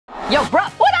Yo, bro,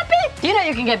 what up, B? Do you know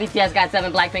you can get BTS,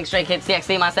 GOT7, Blackpink, Stray Kids,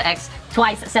 TXT, Monster X,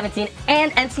 Twice, 17,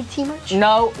 and NCT merch?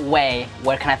 No way.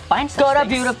 Where can I find such things? Go to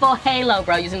Beautiful Halo,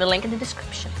 bro, using the link in the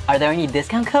description. Are there any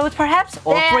discount codes, perhaps?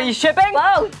 Or free shipping?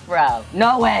 Both, bro.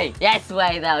 No way. Yes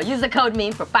way, though. Use the code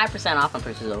MEME for 5% off on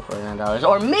purchases over $49,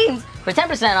 or MEMES for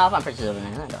 10% off on purchases over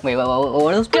 $99. Wait, what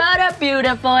are those? Go to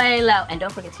Beautiful Halo. And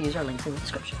don't forget to use our links in the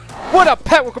description. What up,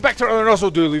 Pat? Welcome back to another also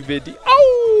daily video.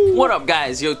 Oh! What up,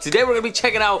 guys? Yo, today we're gonna be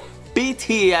checking out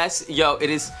BTS. Yo, it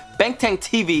is Bangtan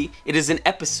TV. It is an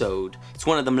episode. It's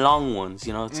one of them long ones,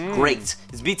 you know. It's great.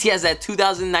 It's BTS at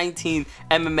 2019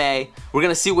 MMA. We're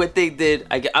gonna see what they did.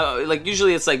 Like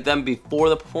usually it's like them before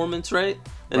the performance, right?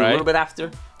 And a little bit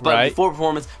after. But before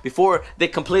performance, before they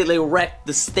completely wrecked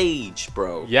the stage,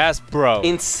 bro. Yes, bro.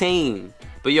 Insane.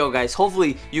 But yo, guys,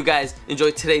 hopefully you guys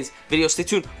enjoyed today's video. Stay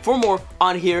tuned for more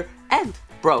on here. And,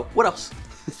 bro, what else?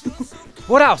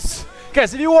 What else?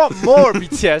 Guys, if you want more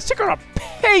BTS, check out our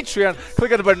Patreon.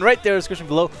 Click on the button right there in the description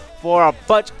below for a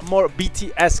bunch more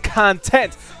BTS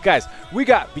content. Guys, we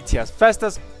got BTS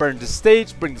Festas, Burn the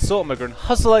Stage, Bring the Soul, Migrant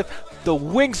Hustle Life, the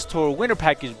Wings Tour, Winter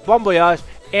Package, Bon Voyage,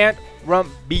 and Run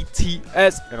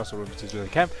BTS, and also Run BTS Really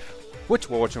Camp, which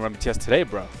we're watching Run BTS today,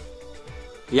 bro.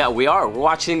 Yeah, we are. We're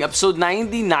watching episode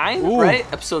 99, right?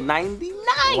 Episode 99.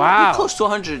 Wow. We're close to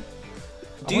 100.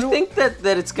 Do you think that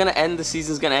it's gonna end? The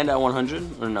season's gonna end at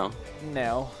 100 or no?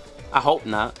 No. I hope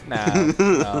not. Nah.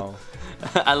 No.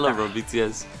 I love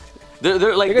BTS.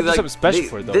 They're like they got something special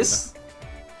for it, though. This,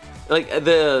 like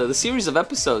the series of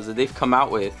episodes that they've come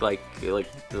out with, like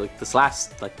this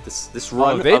last this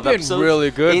run. Oh, they've of been episodes,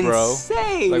 really good, bro.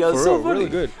 Insane. Like, Yo, for so real, funny.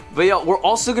 really good. But yo, we're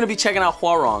also gonna be checking out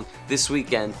Hwarong this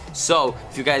weekend. So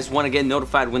if you guys want to get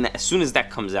notified when as soon as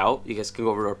that comes out, you guys can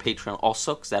go over to our Patreon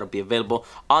also, because that'll be available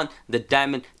on the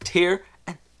Diamond tier.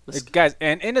 And guys,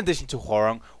 and in addition to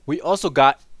Hwarong, we also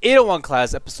got 801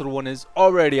 Class. Episode 1 is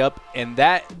already up, and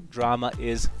that drama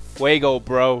is fuego,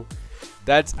 bro.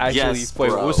 That's actually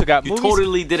fuego. Bro. We also got you movies.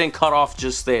 Totally didn't cut off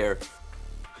just there.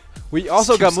 We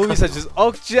also got movies such as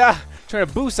Okja, Train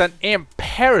to Busan, and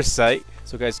Parasite.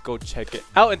 So guys, go check it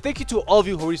out. And thank you to all of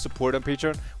you who already support on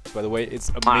Patreon. By the way, it's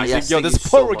amazing. Yes, yo, the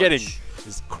support we're getting much.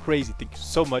 is crazy. Thank you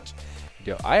so much.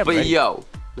 Yo, I am But ready. yo,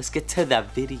 let's get to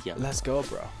that video. Let's go,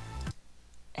 bro.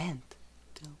 And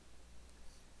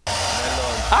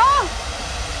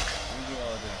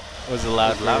Was it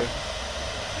loud? Loud?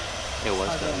 It was.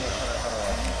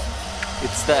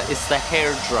 It's the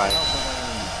hair dryer.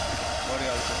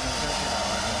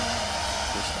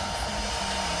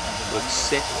 Looks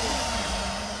sick.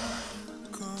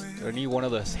 I need one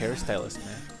of those hairstylists,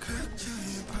 man.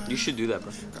 You should do that,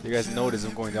 bro. You guys notice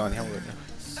I'm going downhill right now.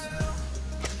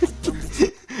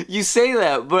 You say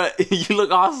that, but you look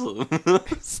awesome.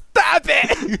 Stop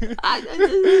it!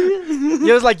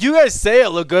 Yo, it's like you guys say it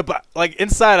look good, but like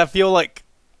inside I feel like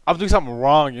I'm doing something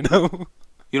wrong, you know?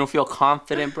 You don't feel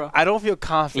confident, bro? I don't feel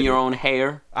confident. In your own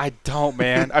hair? I don't,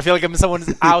 man. I feel like I'm in someone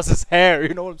else's hair,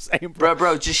 you know what I'm saying, bro?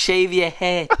 Bro, just shave your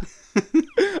head.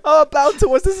 I'm about to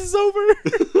once this is over.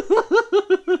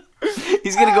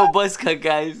 He's gonna go buzz cut,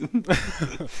 guys.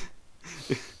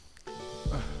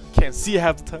 Can't see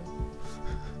half the time.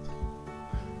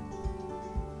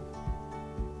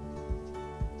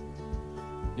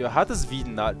 Yo, how does V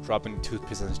not drop any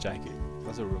toothpaste on his jacket?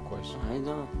 That's a real question. I don't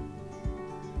know.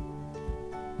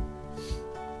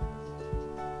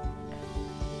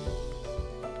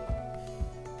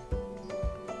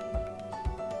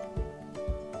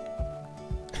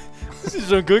 This is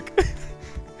Jungkook.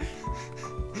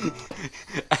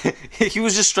 He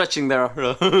was just stretching there.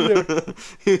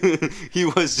 He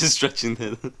was just stretching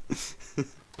there.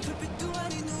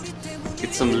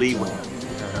 Get some leeway.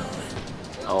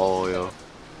 Oh, yo.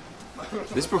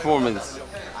 This performance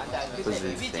was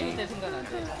insane.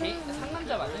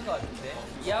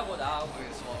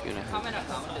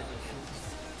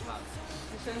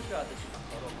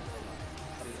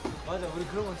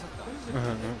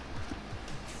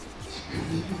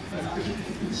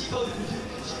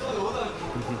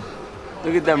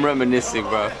 Look at them reminiscing,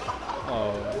 bro.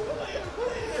 Oh.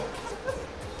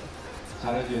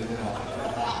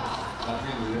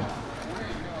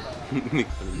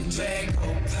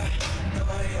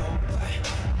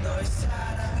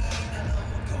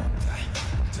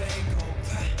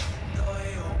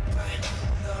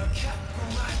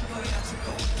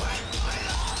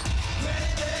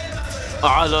 Oh,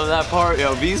 I love that part.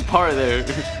 Yo, V's part there.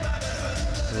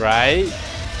 Right?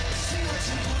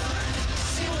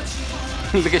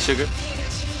 Look at Sugar.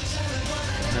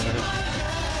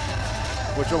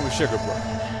 What's wrong with Sugar, bro?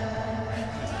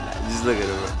 Just look at it,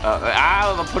 bro.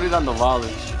 I'll put it on the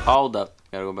volume. Hold up.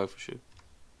 Gotta go back for Sugar.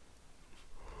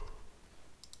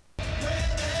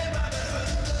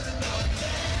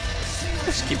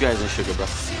 Just keep your eyes on sugar, bro.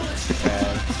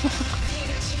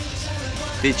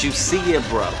 Did you see it,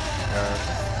 bro?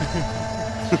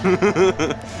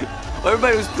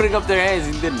 Everybody was putting up their hands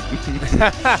and didn't.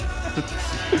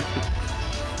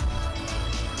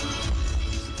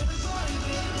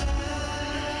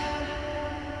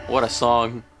 What a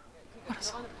song. What a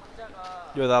song.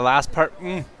 Yo, that last part.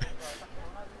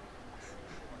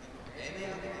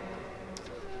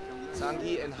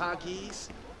 Sangi and Huggies.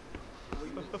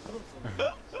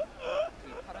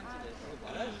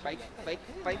 Fake.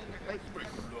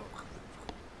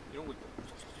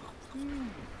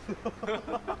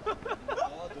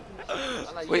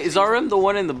 Wait, is RM the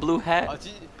one in the blue hat?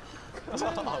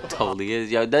 Totally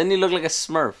is. Yo, doesn't he look like a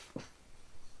Smurf?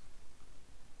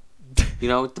 You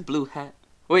know, with the blue hat.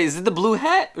 Wait, is it the blue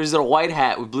hat or is it a white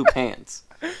hat with blue pants?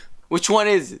 Which one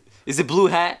is it? Is it blue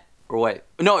hat or white?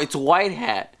 No, it's white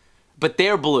hat, but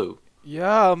they're blue.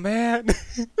 Yeah, man.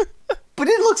 But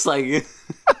it looks like it.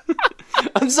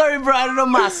 I'm sorry, bro. I don't know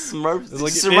my Smurfs.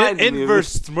 It's like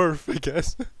inverse Smurf, I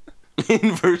guess.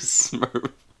 Inverse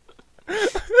Smurf.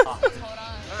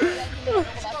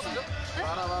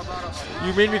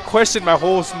 You made me question my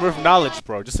whole Smurf knowledge,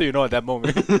 bro. Just so you know, at that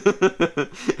moment.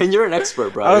 And you're an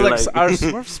expert, bro. I was like, are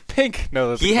Smurfs pink?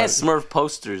 No, he has Smurf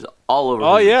posters all over.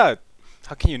 Oh yeah,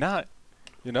 how can you not?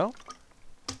 You know?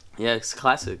 Yeah, it's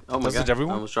classic. Oh my god!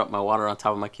 Everyone? I almost dropped my water on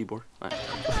top of my keyboard. Right.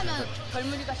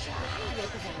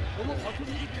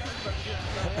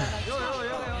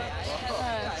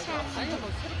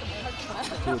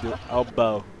 Dude,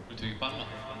 elbow.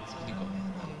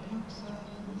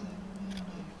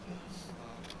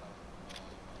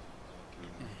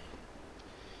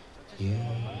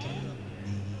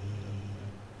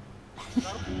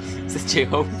 Is that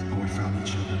J-Hope? We found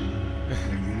each other. The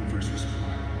universe was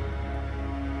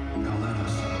fine. Now let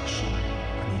us shine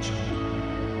on each other.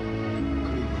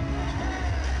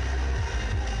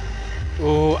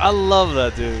 Oh, I love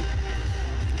that, dude.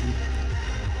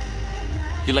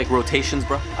 You like rotations,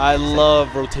 bro? I love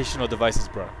rotational devices,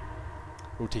 bro.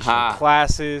 Rotational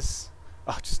classes.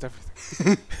 Oh, just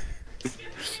everything.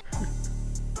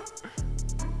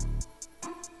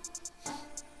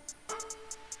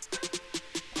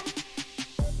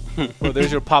 Oh,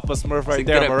 there's your Papa Smurf right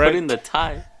there, am I right? Put in the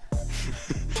tie.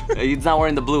 He's not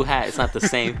wearing the blue hat. It's not the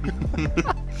same.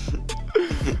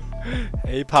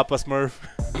 Hey, Papa Smurf.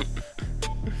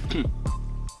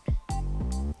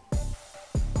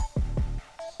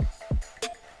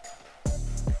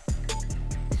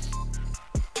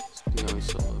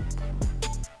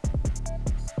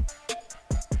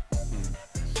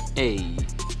 Hey.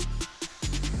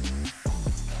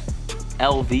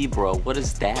 LV, bro. What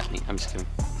does that mean? I'm just kidding.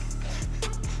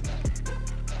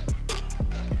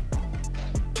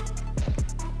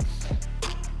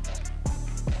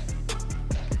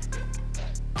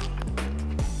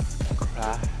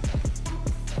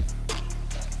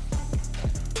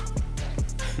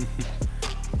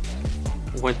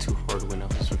 Went too hard when I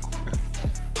was recording.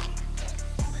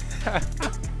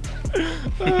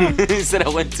 He said I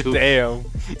went too. Damn.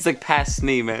 It's like past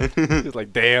me, man. He's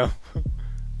like, damn.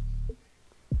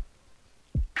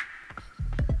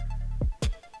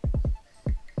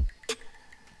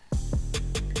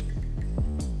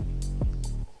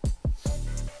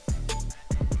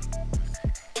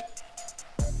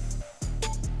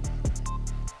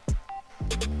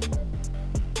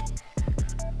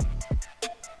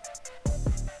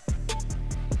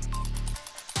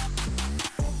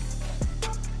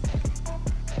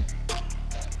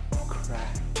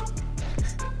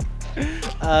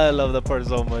 I love that part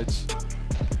so much,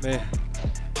 man.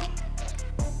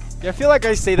 Yeah, I feel like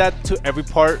I say that to every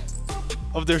part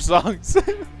of their songs.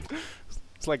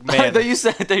 It's like, man. I thought you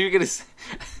were gonna say.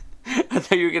 I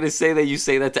thought you were gonna say that you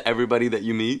say that to everybody that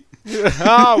you meet.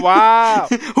 Oh wow!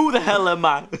 Who the hell am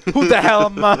I? Who the hell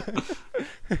am I?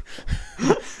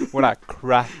 When I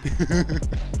cry.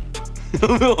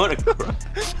 I wanna cry.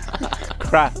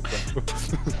 Cry.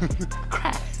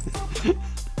 Cry.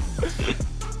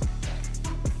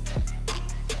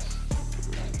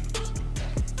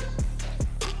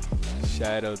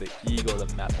 Shadow, the ego, the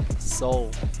map, soul.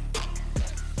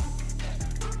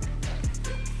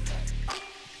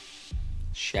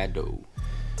 Shadow.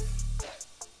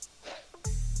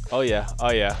 Oh yeah,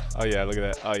 oh yeah, oh yeah, look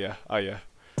at that. Oh yeah, oh yeah.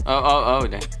 Oh,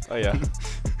 dang. Oh yeah.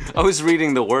 I was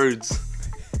reading the words.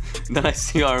 Then I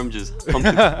see RM just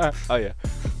humping. Oh yeah.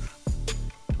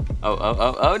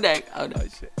 Oh, dang. Oh, dang. Oh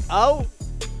shit. Oh!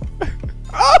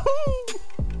 Oh!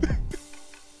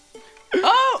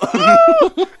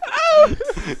 Oh!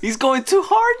 He's going too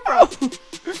hard, bro.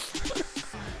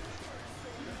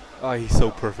 Oh, he's so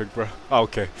perfect, bro. Oh,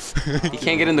 okay. He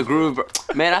can't get in the groove, bro.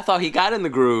 Man, I thought he got in the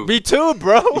groove. Me too,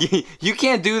 bro. You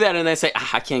can't do that and then say,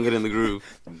 I can't get in the groove.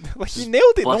 Like, he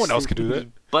nailed it. No one else could do that.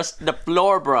 Bust the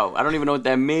floor, bro. I don't even know what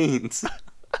that means.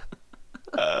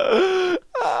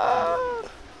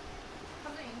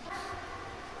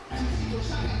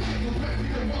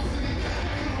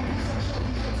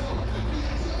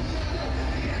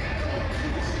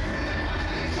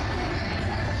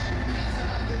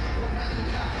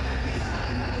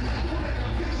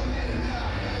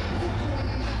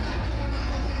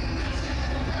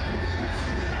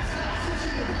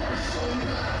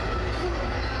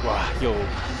 Wow, yo,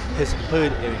 his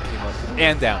hood even came up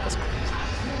and down. That's crazy.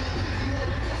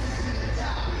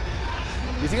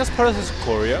 You think that's part of his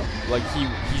choreo? Like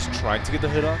he's trying to get the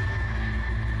hood on?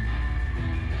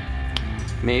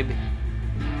 Maybe.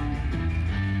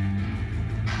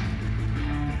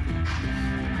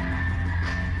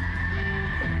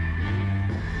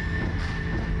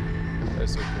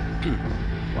 That's so cool.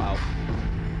 Wow.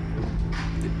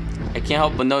 I can't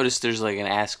help but notice there's like an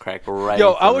ass crack right. Yo,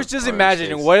 in front I was of just our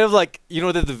imagining, face. what if, like, you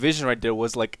know, the division right there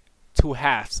was like 2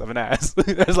 halves of an ass.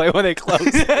 It's like when they close,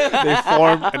 they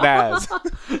form an ass.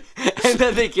 And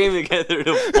then they came together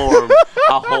to form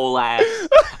a whole ass.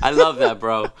 I love that,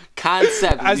 bro.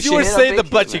 Concept. As you were saying the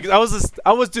butt cheeks, I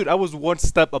was one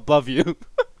step above you.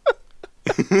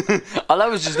 All I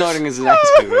was just noting is an ass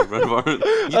crack, bro.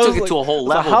 You took it to a whole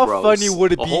level, how bro. funny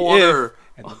would it be if?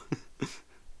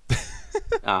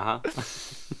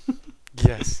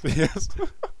 Yes, yes.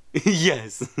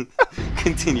 Yes.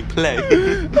 Continue play.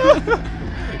 The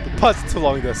pause too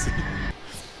long, does.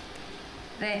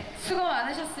 네, 수고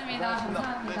많으셨습니다.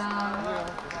 감사합니다.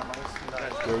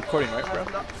 We're recording, right, bro?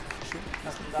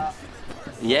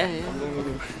 Yeah.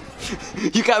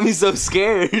 You got me so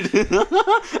scared.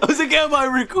 I was like, am I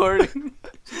recording?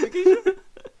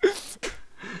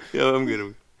 Yo, I'm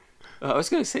good. I was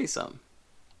gonna say something.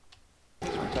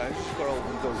 잘 거라고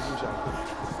본다고 의심치 않고.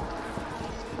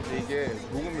 근데 이게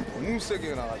녹음이 너무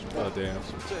세게 나가지고 Oh, damn.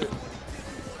 실제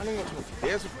하는 것처럼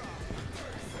계속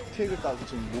테이크를 따고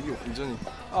지금 목이 완전히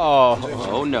Oh,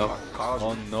 Oh no. 가가지고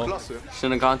Oh, no. 클났어요.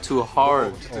 Shouldn't have gone too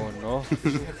hard. oh no.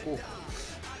 했고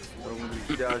여러분들이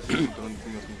기대하시는 그런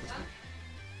느낌이었으면 좋겠습니다.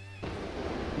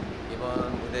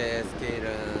 이번 무대의 스케일은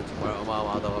정말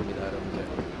어마어마하다고 합니다. 여러분들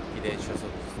기대해 주셔서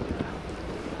좋습니다.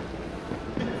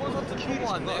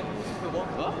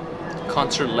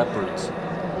 Concert leopards.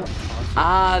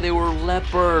 Ah, they were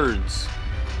leopards.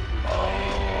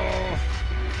 Oh.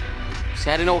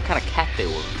 See, I didn't know what kind of cat they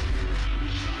were.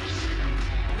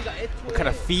 What kind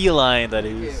of feline that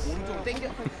is?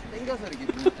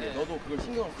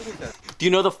 Do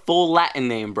you know the full Latin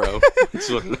name, bro?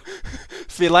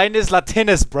 Felinus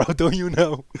latinus, bro. Don't you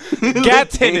know?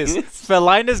 Gatinus.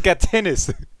 Felinus gatinus.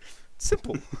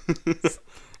 Simple.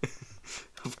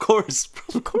 Of course, bro.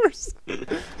 Of course.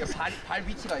 발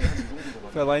위치가 한 이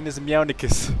정도거든요. Felinus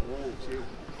meownicus.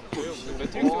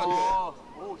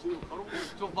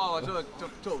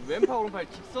 저 왼팔 오른팔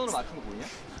직선으로 맞춘 거 보이냐?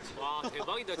 와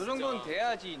대박이다. 저 정도는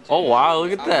돼야지. Oh wow,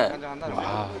 look at that. 한다는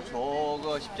거.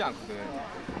 저거 쉽지 않거든.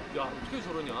 야 어떻게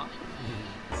저러냐?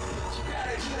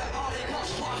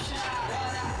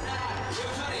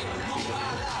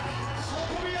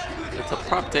 It's a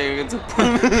prop take. It's a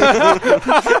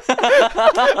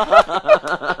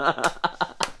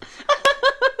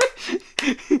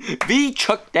V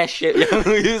chucked that shit.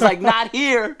 He was like, not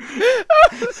here.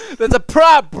 That's a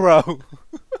prop, bro.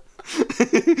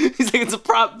 He's like, it's a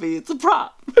prop, V. It's a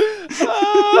prop.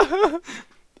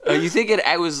 You think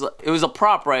it was a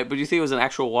prop, right? But you think it was an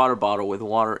actual water bottle with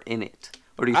water in it,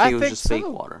 or do you think it was just fake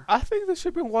water? I think there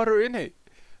should be water in it.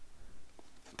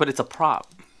 But it's a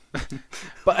prop.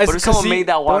 But if someone made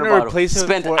that water bottle,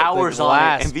 spent hours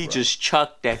on it, and V bro. just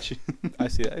chucked that shit. I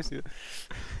see it. I see it.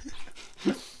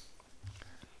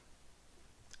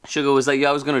 Sugar was like, yeah,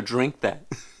 I was gonna drink that.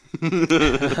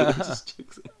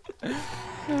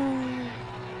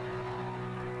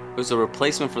 It was a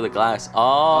replacement for the glass.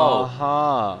 Oh.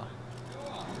 Uh-huh.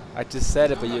 I just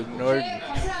said it, but you ignored me.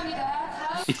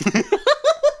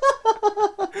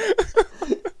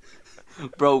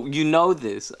 Bro, you know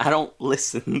this. I don't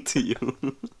listen to you.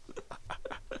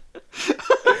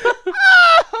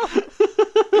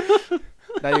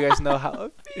 Now you guys know how I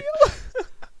feel.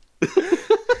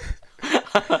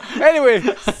 Anyway,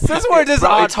 since we're just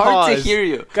Bro, on it's hard to pause, hear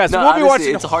you. guys, No, we'll be honestly,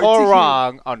 watching it's hard to hear.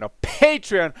 Horror on the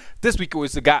Patreon. This week we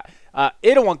got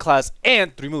 801 class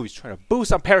and 3 movies trying to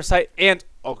boost on Parasite and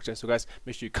Okja. So guys,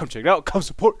 make sure you come check it out, come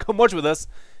support, come watch with us.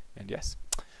 And yes,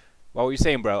 what were you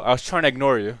saying, bro? I was trying to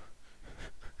ignore you.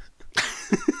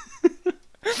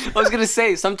 I was gonna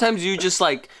say, sometimes you just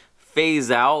like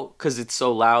phase out because it's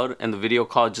so loud, and the video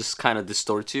call just kind of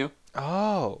distorts you.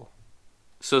 Oh.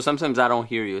 So sometimes I don't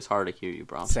hear you. It's hard to hear you,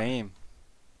 bro. Same.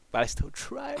 But I still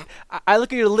try. I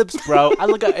look at your lips, bro. I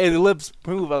look at your lips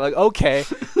move. I'm like, okay,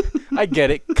 I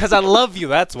get it. Because I love you,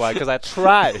 that's why. Because I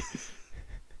try.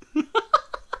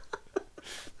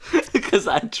 Because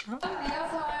I try.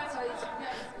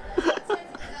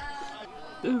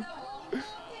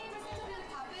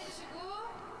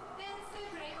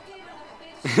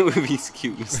 He's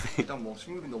cute. 일단 뭐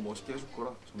신국이 너무 멋있게 해줄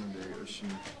거라 저는 내일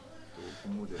열심히 또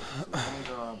본무대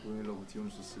상자 보이려고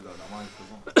디온소스가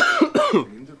남아있어서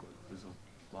되게 힘들 거예요. 그래서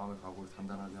마음의 각오를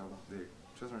단단하게 하고 내일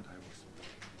최선을 다해보겠습니다.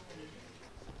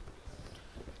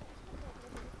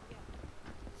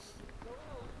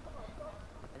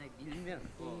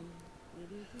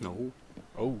 No.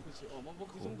 Oh.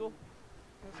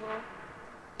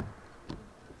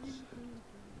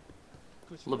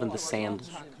 Live in the sand.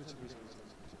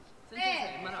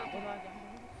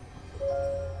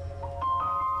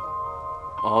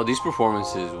 Oh, these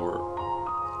performances were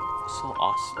so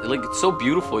awesome. Like, it's so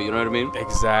beautiful, you know what I mean?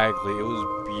 Exactly. It was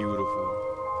beautiful.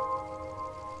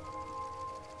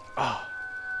 Ah.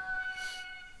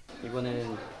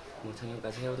 이번에는 뭐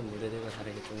작년까지 해오던 무대들과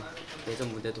다르게 좀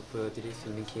예전 무대도 보여드릴 수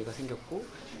있는 기회가 생겼고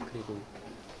그리고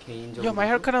개인적으로 Yo, my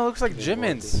hair kind of looks like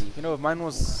Jimin's. You know, if mine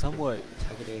was somewhat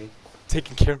자기를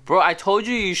taken care of. Bro, I told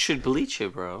you should bleach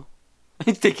it, bro.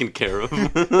 It's taken care of.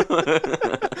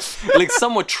 Like,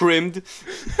 somewhat trimmed.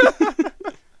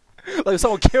 Like, if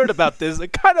someone cared about this,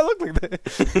 it kind of looked like that.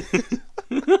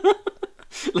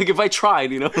 Like, if I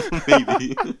tried, you know,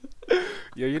 maybe.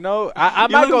 Yeah, you know, I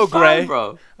might go gray,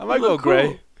 bro. I might go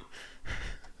gray.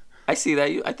 I see that.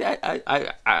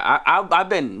 I've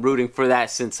been rooting for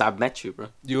that since I've met you, bro.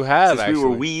 You have, since actually. we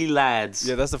were wee lads.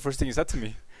 Yeah, that's the first thing you said to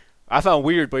me. I found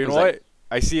weird, but you know what?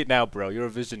 I see it now, bro. You're a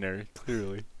visionary,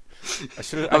 clearly.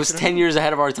 I was 10 years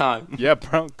ahead of our time. Yeah,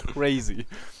 bro, crazy.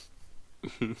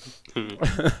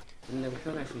 힘내고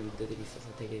표현할 수 있는 무대들이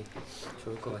있어서 되게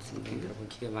좋을 것 같습니다. 여러분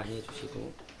기대 많이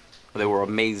해주시고. They were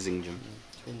amazing, Jim.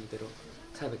 좋은 무대로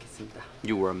찾아뵙겠습니다.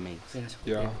 You were amazing. 고생하셨고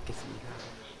내일 뵙겠습니다.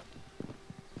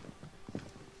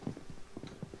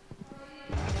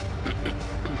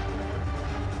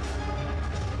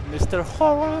 Mr.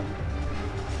 Horan.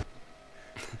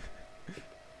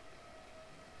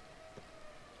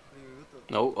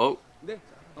 No, oh. 네.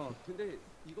 근데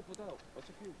이것보다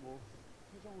어차피 뭐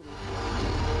표정으로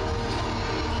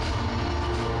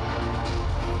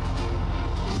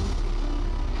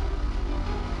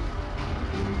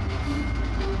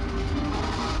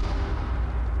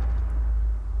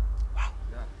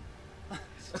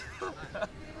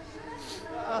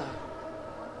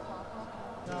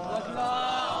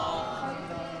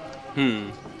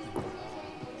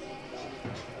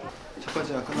첫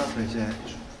번째가 끝나서 이제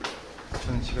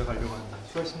저는 집에 가려고 합니다.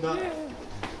 수고하셨습니다.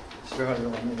 집에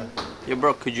가려고 합니다. Yo,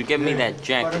 bro, could you get me that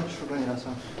jacket? 빠른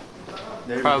출근이라서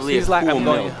내일 Probably He's a like, cool I'm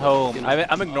going milk. home.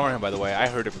 I'm ignoring him, by the way. I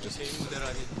heard him just.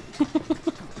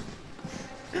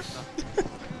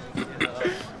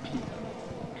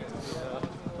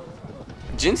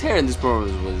 Jin's hair in this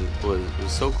performance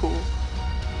was so cool.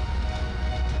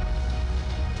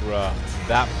 Bruh,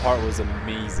 that part was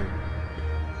amazing.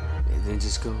 And then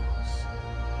just goes.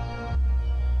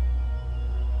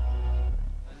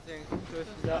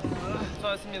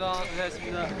 수고하셨습니다.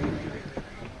 고생하셨습니다.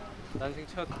 난생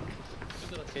첫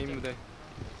개인 무대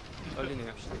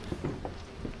떨리네요.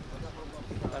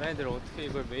 다른 애들 어떻게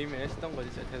이걸 매일매일 했었던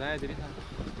거지? 진짜 대단한 애들이다.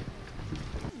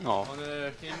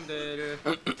 오늘 개인 무대를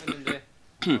했는데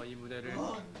이 무대를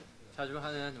자주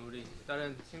하는 우리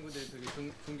다른 친구들이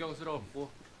되게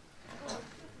존경스러웠고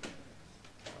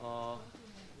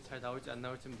잘 나올지 안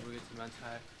나올지 모르겠지만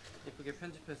잘 예쁘게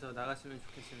편집해서 나갔으면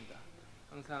좋겠습니다.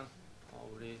 항상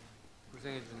우리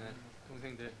고생해주는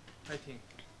동생들 파이팅.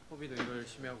 호비도 이거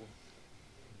열심히 하고.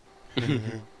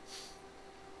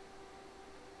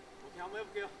 한번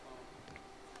해볼게요.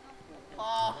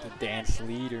 The dance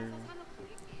leader.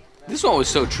 This one was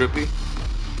so trippy.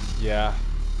 Yeah.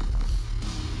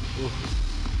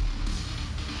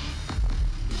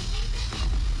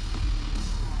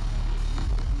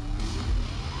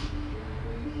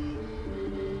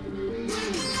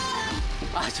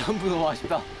 아 전부 너무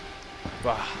아쉽다.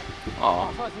 와.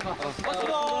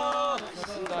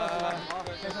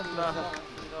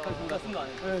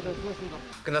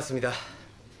 끝났습니다.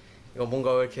 이거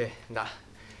뭔가 왜 이렇게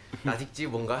나직지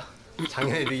뭔가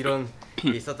작년에도 이런 게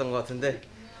있었던 것 같은데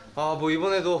뭐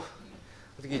이번에도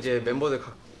어떻게 이제 멤버들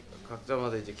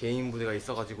각자마다 이제 개인 무대가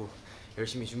있어가지고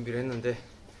열심히 준비를 했는데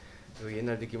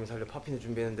옛날 느낌을 살려 팝핀을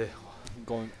준비했는데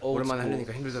Going old 오랜만에 school.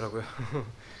 하려니까 힘들더라고요.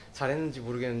 잘했는지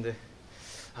모르겠는데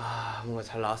뭔가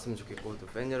잘 나왔으면 좋겠고 또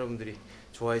팬 여러분들이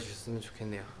좋아해 주셨으면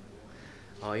좋겠네요.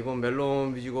 이번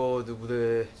멜론 뮤직어워드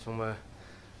무대 정말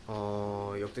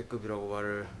역대급이라고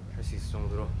말을 할 수 있을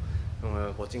정도로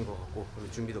정말 멋진 것 같고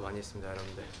그리고 준비도 많이 했습니다.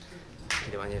 여러분들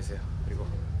기대 많이 해주세요. 그리고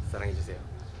사랑해 주세요.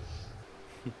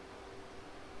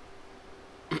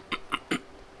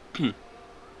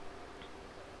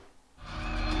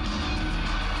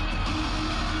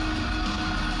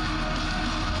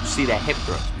 See that hip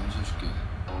thrust?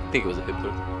 I think it was a hip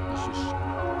thrust.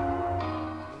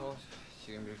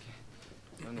 지금 이렇게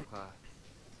이런 녹화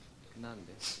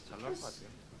끝났는데 잘 나올 것 같아요.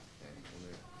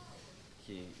 오늘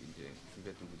이제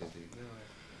준비했던 무대들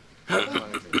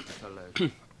잘 나요.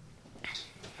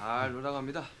 잘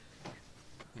놀아갑니다. I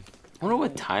wonder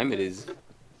what time it is.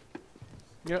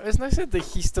 You know, it's nice that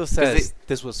he still says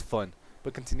this was fun.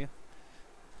 But continue.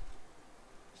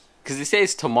 Because they say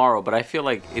it's tomorrow, but I feel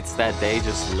like it's that day,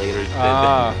 just later.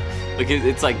 Like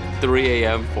it's like 3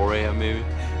 a.m., 4 a.m. maybe.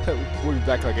 We'll be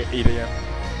back like at 8 a.m.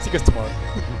 See you guys tomorrow.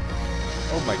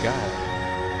 Oh my god.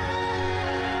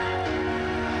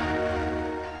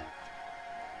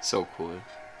 So cool.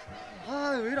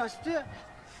 왜 이리 아쉽지?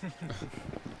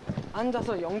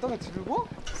 앉아서 영덩이 들고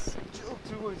쭉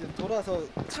들고 이제 돌아서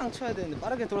창 쳐야 되는데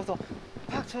빠르게 돌아서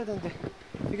팍 쳐야 되는데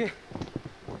이게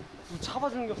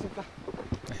잡아주는 게 없으니까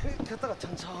됐다가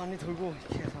천천히 돌고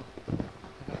이렇게 해서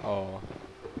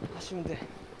아쉬운데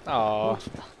너무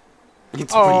춥다.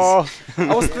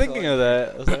 I was thinking of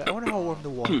that. I was like, I wonder how warm the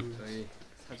water is. 저희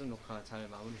사전 녹화 잘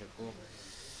마무리됐고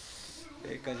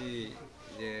내일까지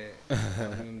이제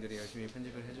멤버들이 열심히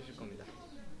편집을 해주실 겁니다.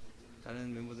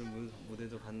 다른 멤버들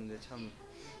무대도 봤는데 참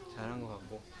잘한 것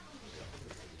같고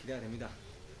기대가 됩니다.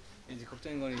 이제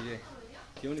걱정인 건 이제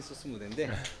디오니소스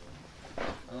무대인데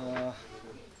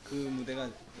그 무대가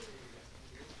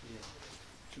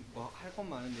뭐 할 건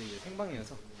많은데 이제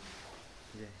생방이어서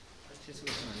이제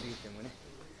실수가 좀 안 되기 때문에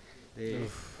내일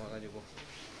와가지고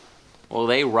Well,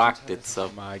 they rocked it,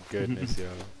 so. My goodness, yo.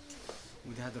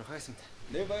 무대 하도록 하겠습니다.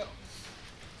 내일 봐요.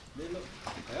 내일로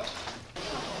봐요.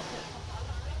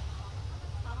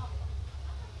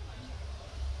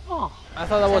 Oh, I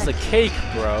thought that was a cake,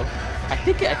 bro. I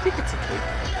think it's a cake.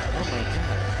 Oh my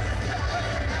god.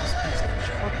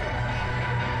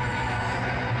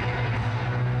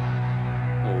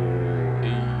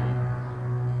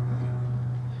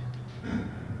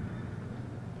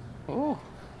 Oh.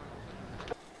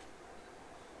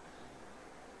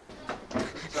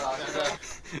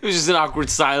 It was just an awkward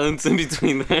silence in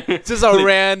between there. Just a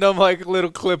random like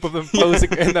little clip of them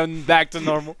posing and then back to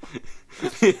normal.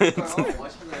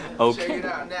 Okay. Check it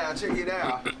out now. Check it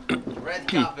out. Red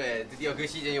carpet 드디어 그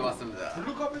시즌이 왔습니다.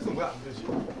 블루 카펫은 왜 안 되지?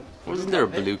 Wasn't there a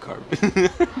blue carpet?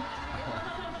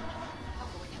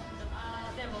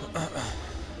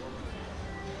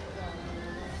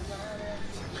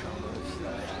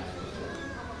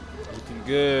 Looking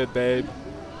good, babe.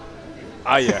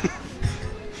 Ah, yeah.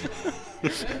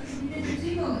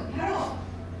 주인공은 바로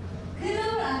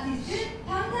글로벌 아티스트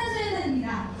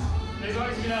방탄소년단입니다. 네,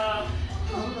 수고하셨습니다.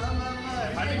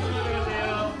 발밑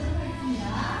들어가세요.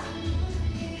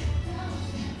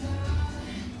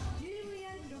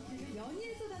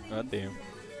 God damn.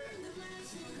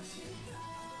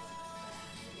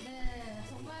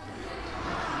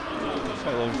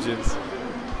 I love Jins.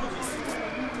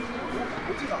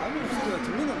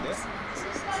 들리는데?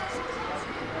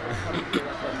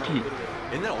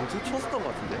 옛날에 엄청 추웠었던 것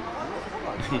같은데?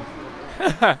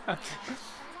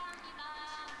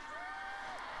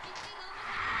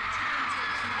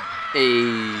 Hey.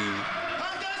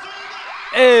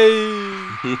 Hey.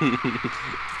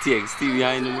 TINGZ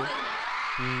behind him.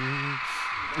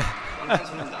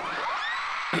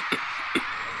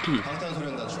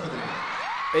 방탄소년단 축하드립니다.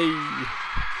 Hey.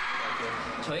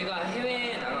 저희가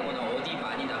해외에 나가거나 어디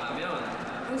많이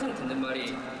나가면 항상 듣는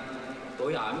말이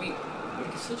너희 아미 왜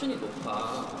이렇게 수준이 높아?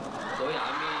 너희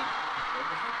아미 너무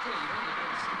핫해 이런 얘기를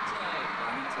진짜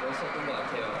많이 들었었던 것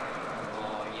같아요.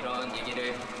 이런 얘기를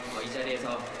이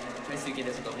자리에서 할 수 있게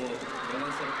돼서 너무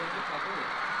영광스럽고 행복하고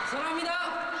사랑합니다.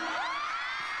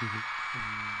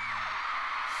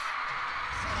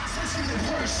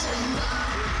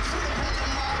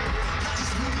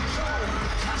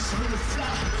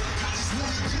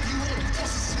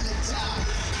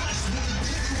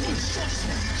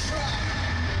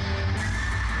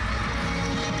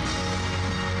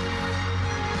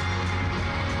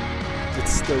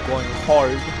 It's still going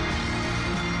hard.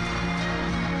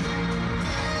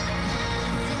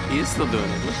 He is still doing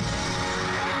it. Look.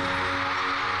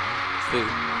 Still,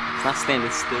 it's not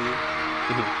standing still.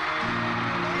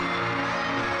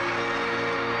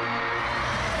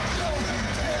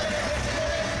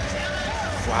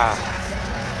 Wow.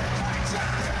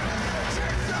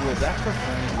 Well, that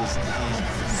performance was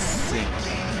insane.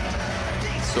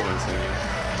 So insane.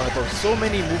 There were so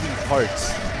many moving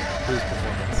parts to his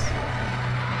performance.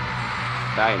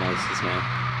 Very nice, this man.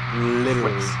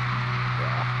 Literally. Bricks.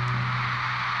 Yeah.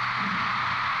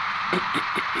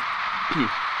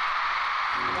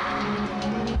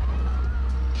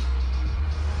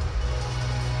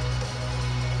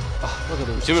 Oh, look at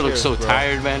those Jimmy looks so bro.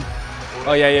 tired, man.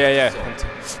 Oh yeah.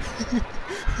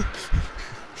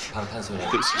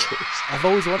 방탄소년단. Those chairs. I've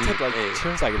always wanted like Hey.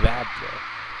 chairs like that, bro.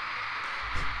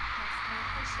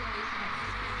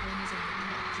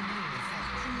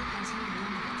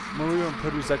 Mario and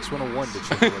Produce X101 did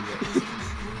chairs like that.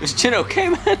 Is Chin okay,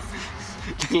 man?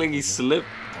 Look like he slipped.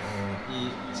 이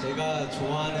제가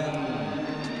좋아하는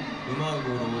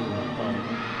음악으로 뭔가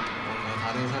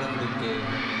다른 사람들께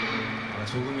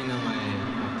조금이나마의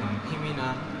어떤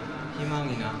힘이나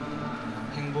희망이나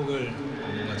행복을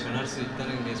뭔가 전할 수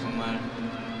있다는 게 정말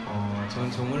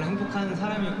전 정말 행복한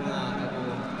사람이구나라고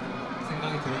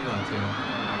생각이 드는 것 같아요.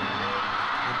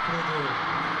 앞으로도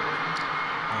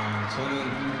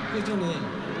저는 꾸준히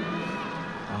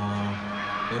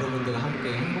여러분들과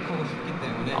함께 행복하고 싶기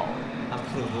때문에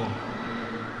앞으로도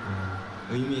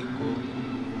의미 있고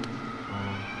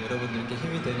여러분들께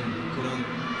힘이 되는 그런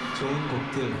좋은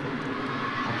곡들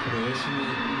앞으로 열심히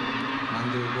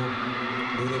만들고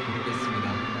노래 부르겠습니다.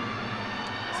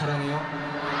 사랑해요.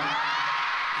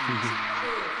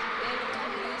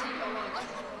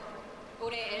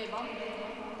 올해 앨범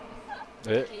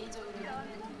네. 개인적으로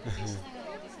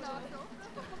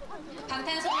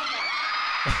방탄소년단.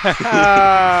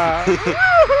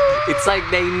 It's like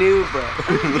they knew, bro.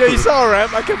 Yeah, you saw Ram.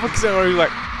 I kept focusing on him. He was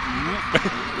like,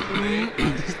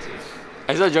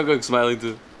 I saw Jungkook smiling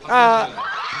too.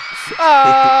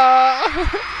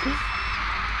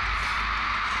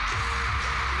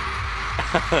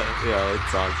 Yeah,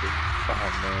 it's awesome.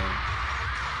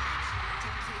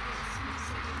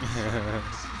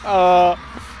 Oh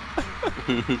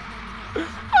man.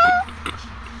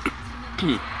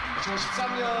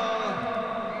 2013년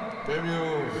데뷔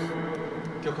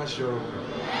기억하시죠, 여러분?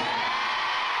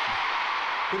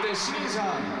 그때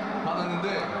신인상 받았는데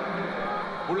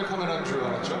몰래카메라인 줄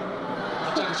알았죠?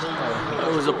 갑자기 저희가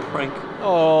It was a prank.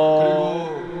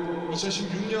 그리고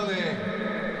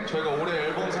 2016년에 저희가 올해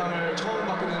앨범상을 처음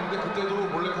받게 됐는데 그때도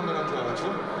몰래카메라인 줄 알았죠?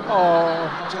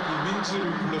 갑자기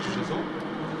윈즈를 불러주셔서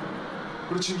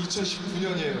그리고 지금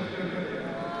 2019년이에요.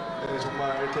 네,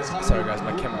 정말 이렇게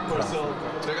 3년 벌써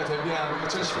저희가 데뷔한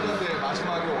 2010년대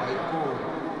마지막에 와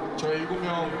있고 저희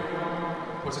 7명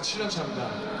벌써 7년 차입니다.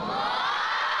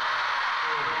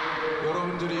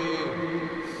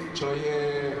 여러분들이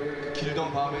저희의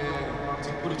길던 밤에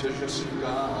등불이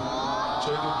되주셨으니까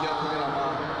저희도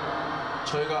미약하게나마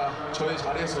저희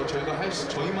자리에서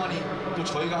저희만이 또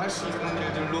저희가 할 수 있는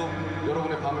일들로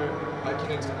여러분의 밤을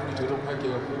밝히는 등불이 되도록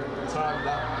할게요.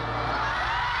 사랑합니다.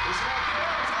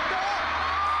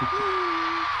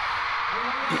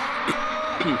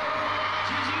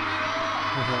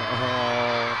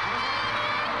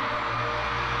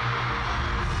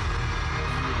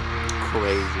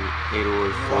 Crazy. 8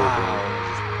 hours, 4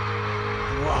 days.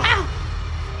 Wow. Ow!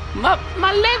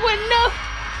 My leg went numb.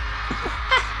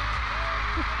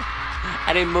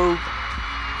 I didn't move.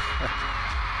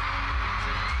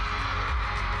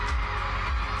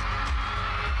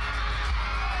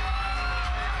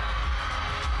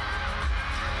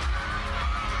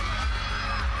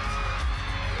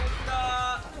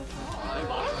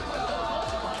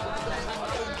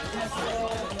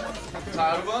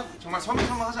 자 여러분 정말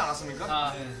선물하지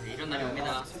않았습니까? 네, 이런 날이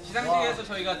옵니다. 시상식에서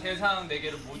저희가 대상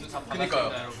 4개를 모두 다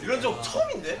받았습니다, 여러분. 이런 적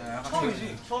처음인데?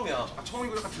 처음이지? 처음이야.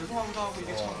 처음이고 약간 죄송합니다 하고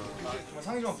이게 참 정말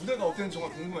상이지만 무대가 어땠는지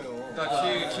정말 궁금해요.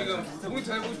 나 지금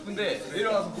모니터 해보고 싶은데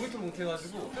내려가서 모니터를 못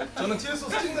해가지고 저는 TS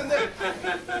찍는데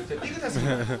제가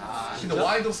삐끗했습니다. 근데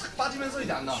와이도 싹 빠지면서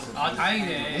이제 안 나왔어요. 아,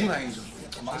 다행이네. 너무 다행이죠.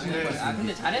 망신을. 아,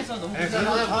 근데 잘했어. 너무 네,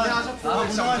 고생하셨고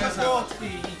고생하셨고요.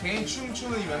 특히 이 개인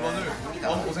춤추는 이 멤버들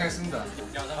너무 고생했습니다. 야,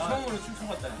 나 처음으로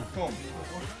춤춰봤다. 형.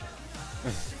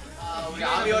 우리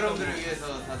아미 여러분들을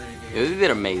위해서 다들 이렇게 You did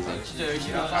amazing. 진짜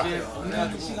열심히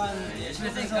하고 시간 열심히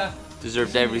했으니까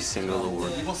Deserved every single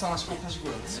award. 리버스 하나씩 꼭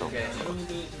하시고요. So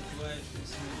여러분들이 좀 좋아해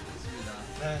주셨으면 좋겠습니다.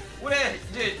 네. 올해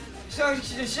이제 시상식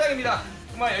시즌 시작입니다.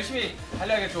 정말 열심히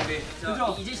달려야겠죠 우리.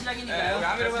 그죠? 이제 시작이니까요. 우리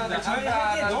아미 여러분한테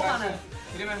할게 너무 많아요.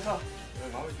 이러면서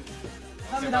마무리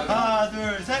감사합니다. 하나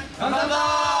둘 셋. 감사합니다.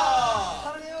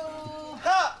 사랑해요.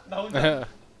 나 혼자.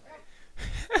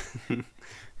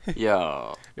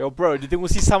 Yo, bro, do you think we'll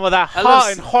see some of that I hot love-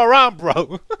 and haram,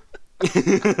 bro?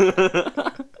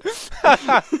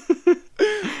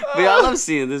 I love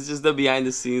seeing this. Just the behind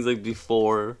the scenes, like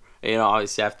before, you know,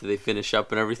 obviously after they finish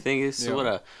up and everything. It's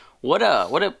what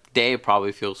a day it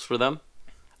probably feels for them.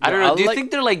 I don't know. Do you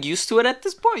think they're like used to it at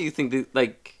this point? You think they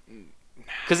like?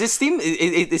 Because it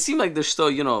seemed like they're still,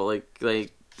 you know, like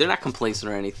they're not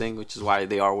complacent or anything, which is why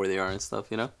they are where they are and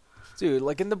stuff, you know. Dude,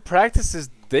 like in the practices,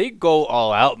 they go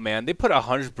all out, man. They put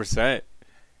 100%.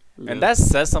 And that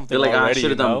says something. They're like, already, I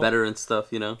should have done better and stuff,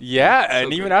 you know. Yeah,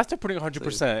 and even after putting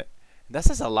 100%, that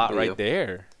says a lot right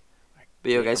there.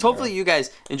 But yo, guys, hopefully you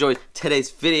guys enjoyed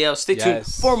today's video. Stay tuned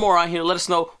for more on here. Let us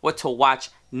know what to watch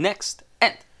next,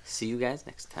 and see you guys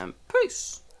next time.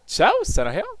 Peace. Ciao,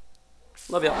 Sarah.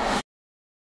 Love y'all.